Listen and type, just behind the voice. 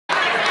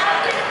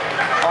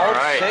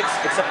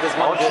chicks except this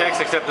one. All chicks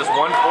except this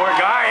one poor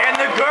guy, and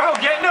the girl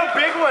getting a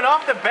big one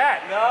off the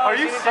bat. No, are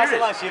you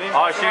serious? She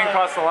didn't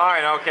cross the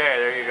line. Okay,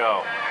 there you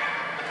go.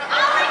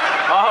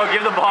 Oh,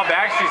 give the ball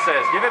back, she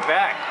says. Give it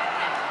back.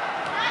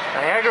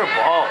 Niagara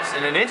Balls,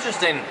 in an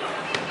interesting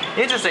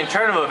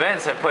turn of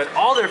events, have put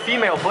all their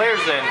female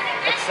players in,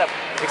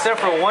 except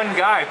for one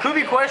guy. Could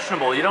be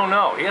questionable, you don't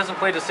know. He hasn't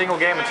played a single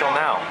game until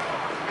now.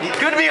 He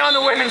could be on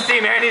the women's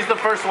team, and he's the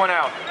first one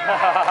out.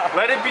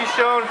 Let it be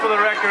shown for the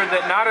record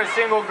that not a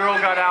single girl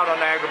got out on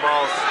Niagara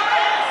Balls,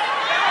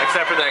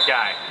 except for that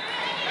guy.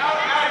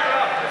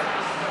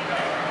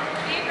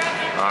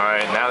 All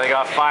right, now they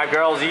got 5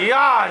 girls.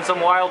 Yeah, and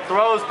some wild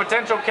throws,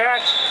 potential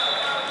catch.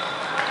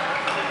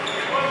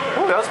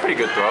 Oh, that was a pretty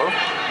good throw.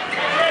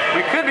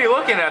 We could be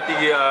looking at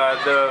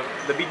the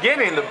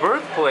beginning, the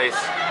birthplace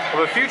of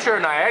a future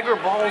Niagara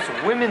Balls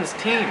women's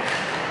team.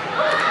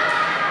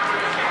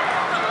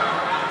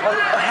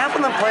 Half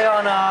of them play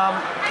on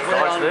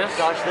Dodge This?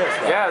 Dodge This.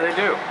 Though. Yeah, they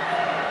do.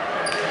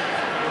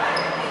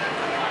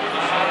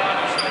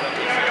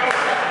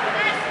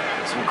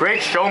 Some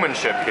great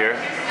showmanship here.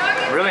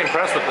 Really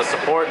impressed with the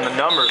support and the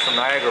numbers from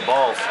Niagara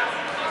Balls.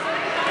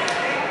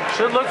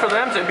 Should look for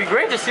them. It'd be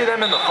great to see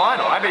them in the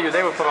final. I bet you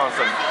they would put on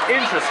some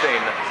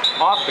interesting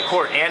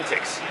off-the-court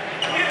antics.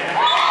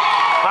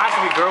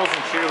 Possibly girls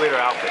in cheerleader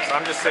outfits.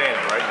 I'm just saying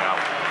it right now.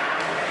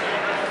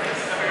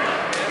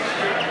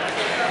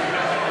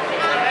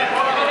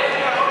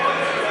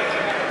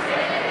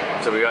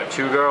 So we got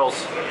 2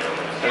 girls.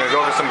 We're gonna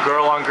go for some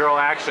girl-on-girl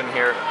action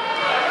here.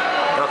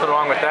 Nothing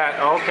wrong with that.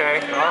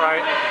 Okay, all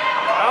right.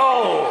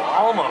 Oh,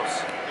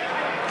 almost.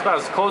 It's about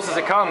as close as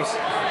it comes.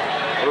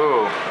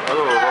 Ooh,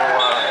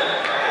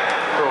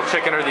 little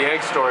chicken or the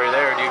egg story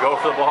there. Do you go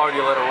for the ball or do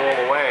you let it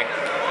roll away?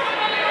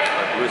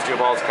 Blue Steel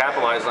Balls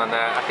capitalized on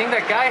that. I think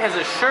that guy has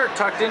his shirt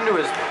tucked into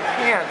his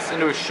pants,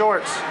 into his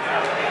shorts.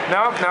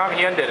 No,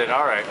 he undid it.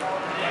 All right.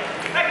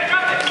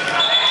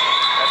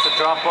 That's a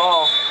drop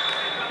ball.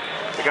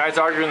 The guy's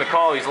arguing the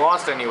call. He's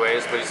lost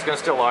anyways, but he's going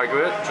to still argue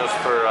it just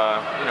for,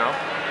 you know,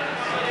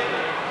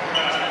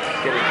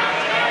 getting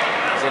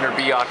his inner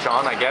biatch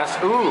on, I guess.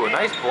 Ooh,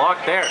 nice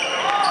block there.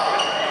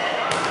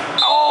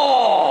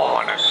 Oh,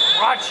 and a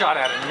crotch shot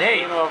at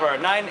Nate. Over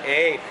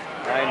 9-8.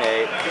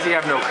 9-8. Does he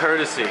have no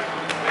courtesy?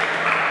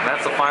 And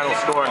that's the final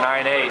score,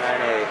 9-8.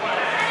 9-8.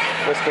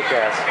 Let's kick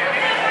ass.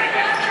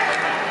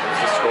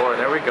 There's the score.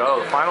 There we go.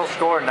 The final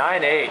score,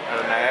 9-8 out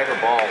of Niagara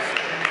Balls.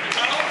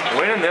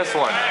 Winning this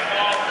one.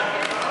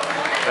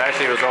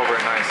 Actually, it was over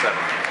at 9-7.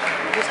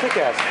 Just kick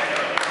ass.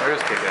 Where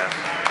is kick ass?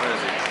 Where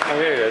is he? Oh,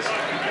 here it is.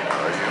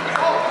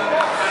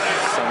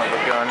 Son of a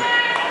gun.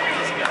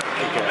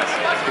 Kick ass.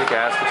 Kick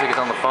ass. Looks like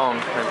he's on the phone.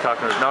 And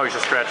talking to his, no, he's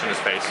just scratching his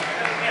face.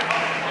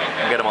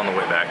 I'll get him on the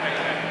way back.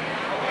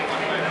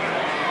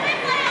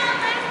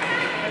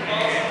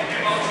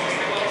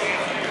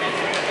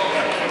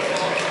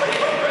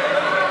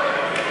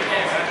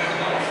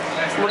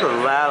 Look at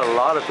that, a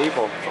lot of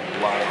people.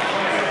 A lot of people.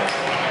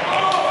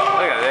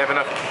 Look at it, they have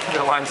enough,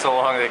 their line's so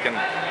long they can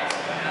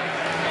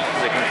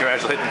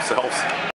congratulate themselves.